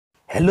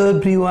Hello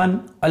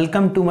everyone,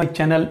 welcome to my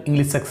channel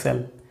English Excel.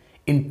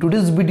 In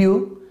today's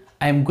video,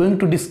 I am going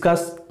to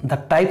discuss the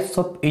types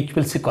of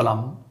HPLC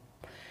column.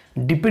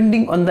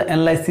 Depending on the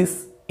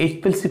analysis,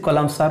 HPLC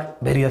columns are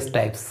various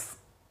types.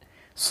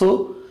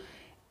 So,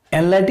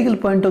 analytical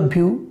point of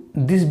view,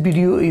 this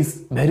video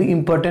is very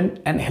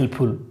important and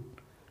helpful.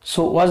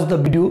 So watch the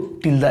video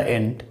till the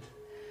end.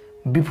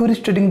 Before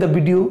starting the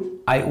video,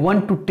 I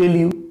want to tell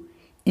you,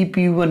 if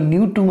you are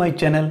new to my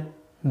channel,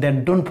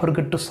 then don't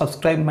forget to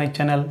subscribe my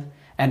channel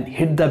and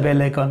hit the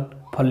bell icon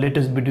for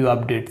latest video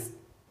updates.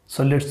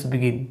 So let's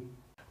begin.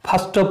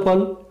 First of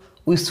all,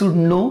 we should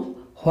know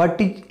what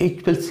is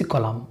HPLC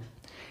column.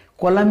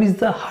 Column is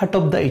the heart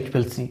of the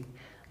HPLC.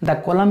 The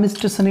column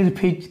stationary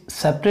phase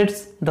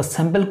separates the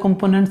sample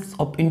components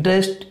of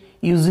interest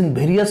using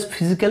various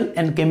physical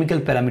and chemical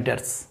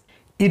parameters.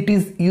 It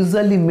is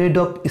usually made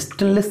of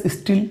stainless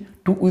steel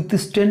to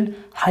withstand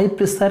high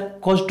pressure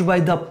caused by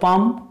the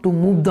pump to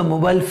move the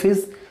mobile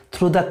phase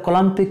through the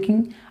column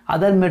packing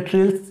other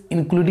materials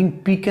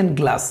including PEEK and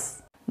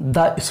glass.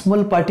 The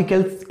small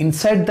particles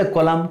inside the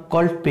column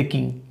called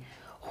packing,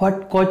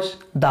 what cause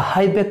the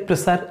high back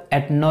pressure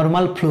at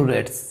normal flow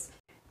rates.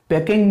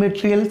 Packing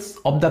materials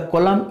of the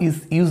column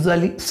is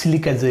usually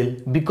silica gel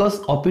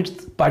because of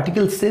its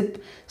particle shape,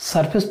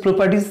 surface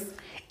properties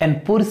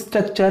and pore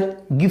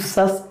structure gives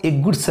us a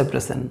good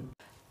separation.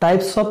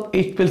 Types of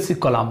HPLC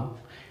column.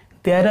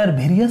 There are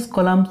various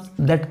columns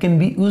that can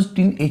be used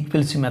in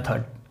HPLC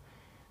method.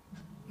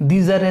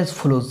 These are as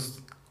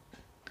follows: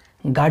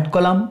 guard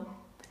column,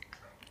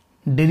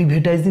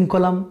 derivatizing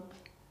column,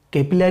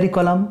 capillary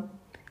column,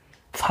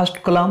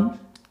 first column,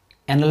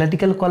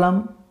 analytical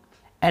column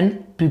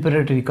and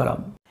preparatory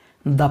column.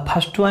 The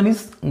first one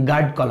is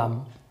guard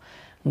column.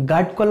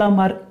 Guard column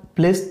are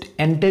placed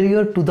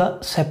anterior to the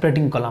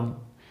separating column.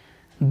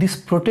 This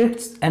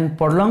protects and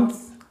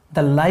prolongs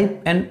the life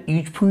and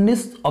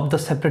usefulness of the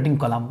separating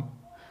column.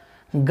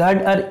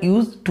 Guards are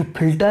used to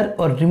filter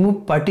or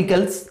remove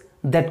particles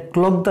that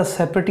clog the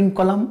separating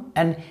column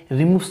and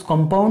removes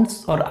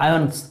compounds or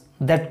ions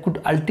that could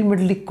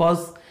ultimately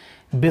cause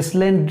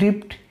baseline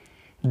drift,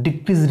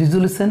 decrease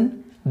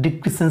resolution,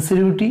 decrease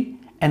sensitivity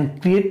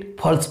and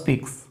create false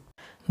peaks.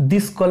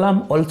 This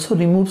column also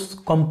removes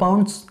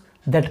compounds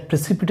that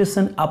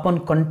precipitation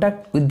upon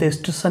contact with the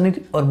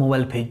stationary or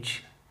mobile phase.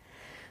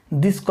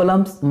 These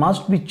columns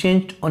must be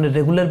changed on a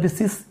regular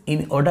basis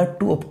in order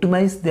to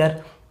optimize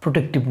their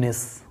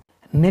protectiveness.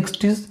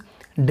 Next is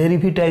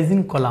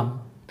derivatizing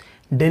column.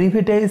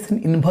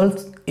 Derivatization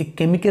involves a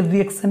chemical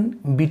reaction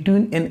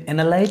between an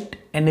analyte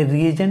and a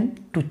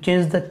reagent to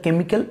change the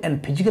chemical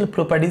and physical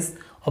properties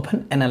of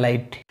an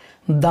analyte.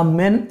 The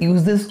main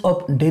uses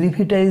of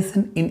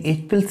derivatization in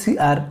HPLC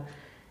are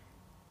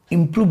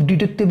improve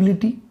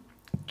detectability,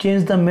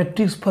 change the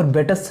matrix for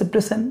better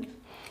separation,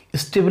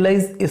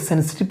 stabilize a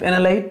sensitive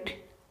analyte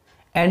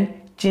and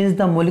change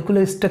the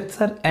molecular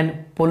structure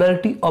and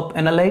polarity of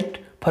analyte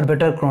for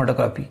better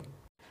chromatography.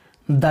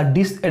 The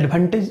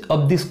disadvantage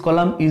of this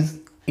column is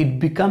it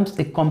becomes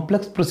a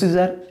complex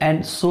procedure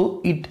and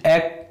so it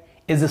acts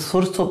as a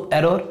source of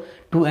error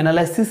to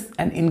analysis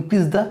and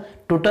increase the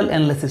total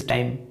analysis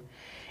time.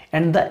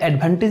 And the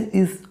advantage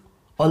is,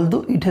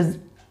 although it has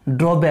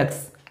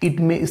drawbacks, it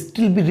may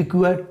still be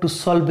required to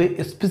solve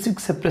a specific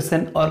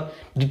separation or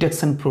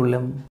detection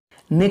problem.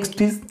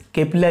 Next is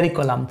capillary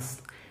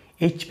columns.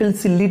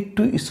 HPLC lead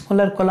to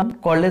smaller column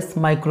called as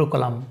micro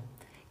column.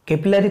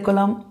 Capillary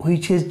column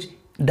which has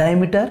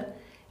diameter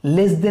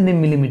less than a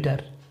millimeter.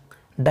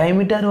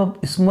 Diameter of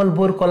small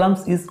bore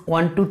columns is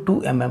 1 to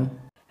 2 mm.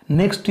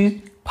 Next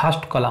is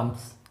fast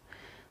columns.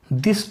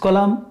 This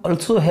column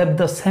also have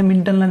the same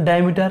internal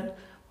diameter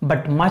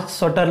but much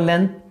shorter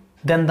length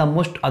than the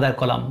most other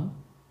column.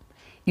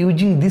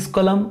 Using this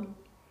column,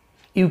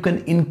 you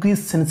can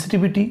increase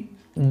sensitivity,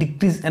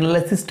 decrease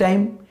analysis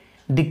time,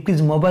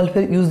 decrease mobile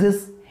phase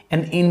uses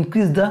and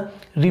increase the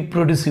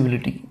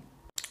reproducibility.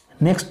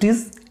 Next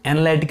is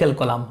analytical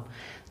column.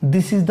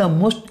 This is the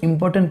most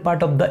important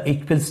part of the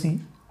HPLC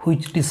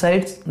which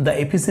decides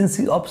the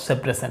efficiency of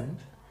separation.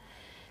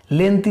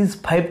 Length is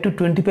 5 to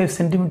 25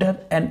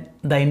 cm and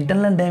the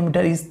internal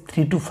diameter is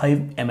 3 to 5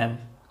 mm.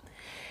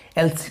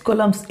 LC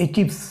columns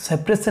achieve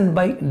separation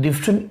by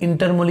different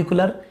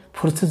intermolecular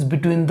forces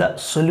between the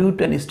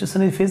solute and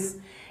stationary phase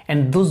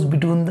and those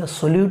between the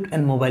solute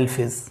and mobile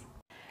phase.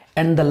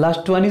 And the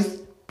last one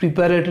is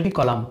preparatory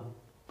column.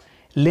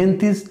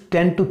 Length is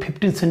 10 to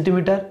 15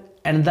 cm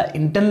and the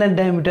internal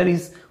diameter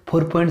is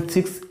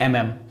 4.6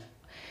 mm.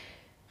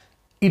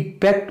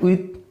 It packed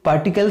with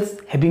particles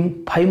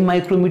having 5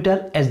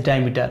 micrometer as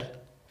diameter.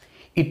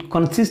 It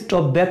consists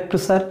of back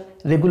pressure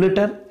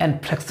regulator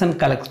and fraction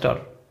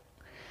collector.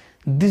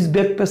 This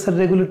back pressure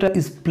regulator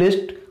is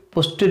placed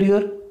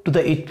posterior to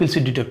the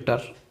HPLC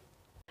detector.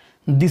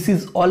 This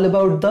is all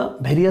about the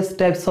various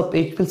types of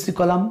HPLC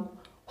column.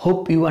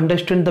 Hope you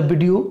understand the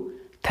video.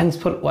 Thanks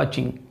for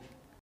watching.